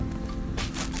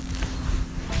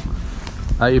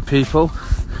Hey you people,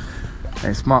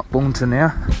 it's Mark Bourton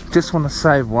here. Just want to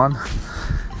say everyone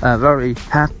a very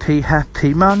happy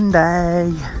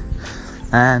Monday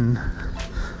and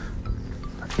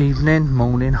evening,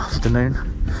 morning, afternoon.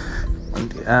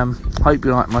 And, hope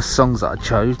you like my songs that I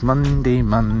chose.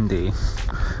 Monday.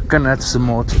 Gonna add some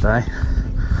more today.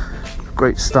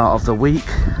 Great start of the week.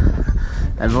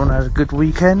 Everyone had a good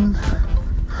weekend.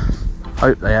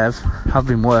 Hope they have. I've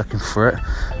been working for it,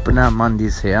 but now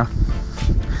Monday's here.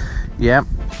 Yeah.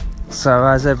 So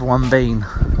how's everyone been?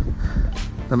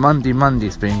 The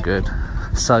Monday's been good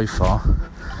so far.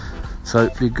 So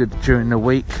hopefully good during the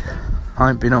week. I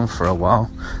ain't been on for a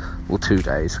while, or 2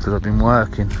 days, because I've been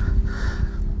working.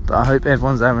 But I hope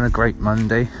everyone's having a great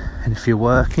Monday. And if you're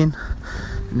working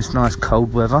in this nice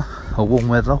cold weather or warm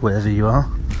weather, wherever you are,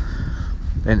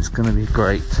 then it's going to be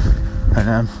great.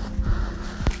 And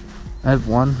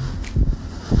everyone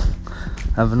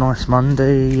have a nice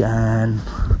Monday, and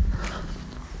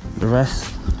the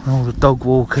rest, all the dog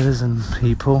walkers and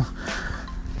people,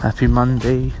 happy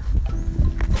Monday.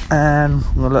 And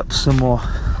we'll up some more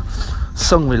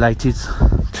song related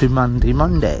to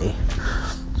Monday.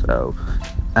 So,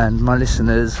 and my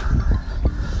listeners,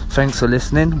 thanks for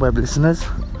listening, web listeners.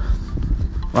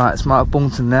 Right, it's Mark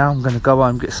Bourton now. I'm going to go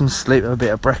home, get some sleep, have a bit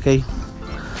of brekkie,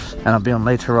 and I'll be on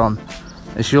later on.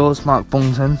 It's yours, Mark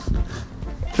Bourton.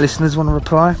 Listeners want to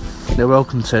reply? They're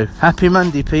welcome to. Happy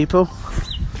Monday, people.